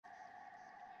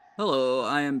Hello,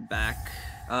 I am back.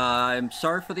 I'm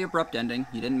sorry for the abrupt ending.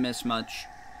 You didn't miss much.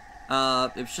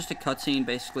 It was just a cutscene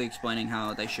basically explaining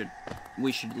how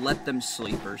we should let them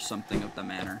sleep or something of the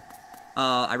manner.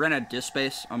 I ran out of disk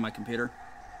space on my computer.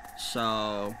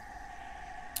 So,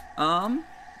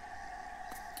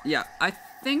 yeah, I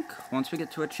think once we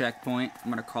get to a checkpoint, I'm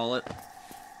gonna call it.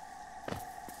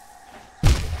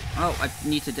 Oh, I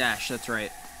need to dash, that's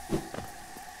right.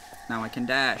 Now I can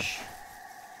dash.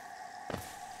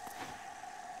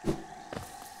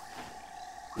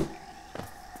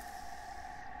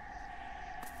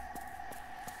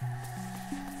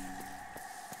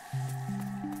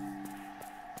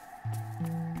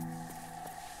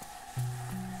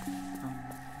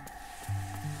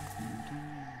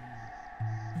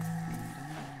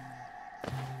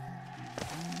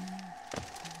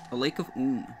 The Lake of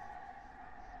Un.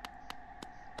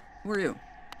 Who are you?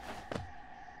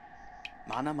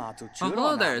 Oh,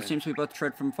 hello there. It seems we both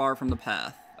tread from far from the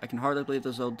path. I can hardly believe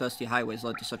those old dusty highways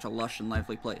led to such a lush and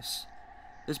lively place.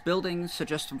 This building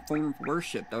suggests a form of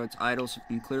worship, though its idols have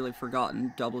been clearly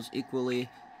forgotten, doubles equally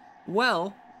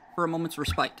well for a moment's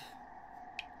respite.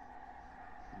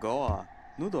 Goa,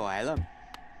 Nudo Island.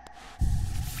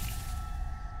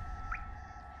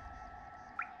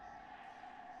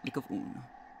 Lake of Un.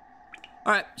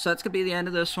 Alright, so that's going to be the end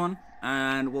of this one,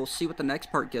 and we'll see what the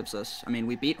next part gives us. I mean,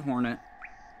 we beat Hornet,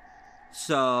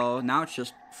 so now it's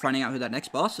just finding out who that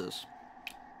next boss is.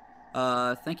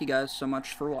 Thank you guys so much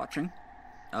for watching.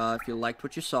 If you liked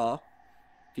what you saw,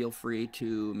 feel free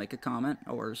to make a comment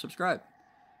or subscribe.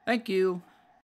 Thank you.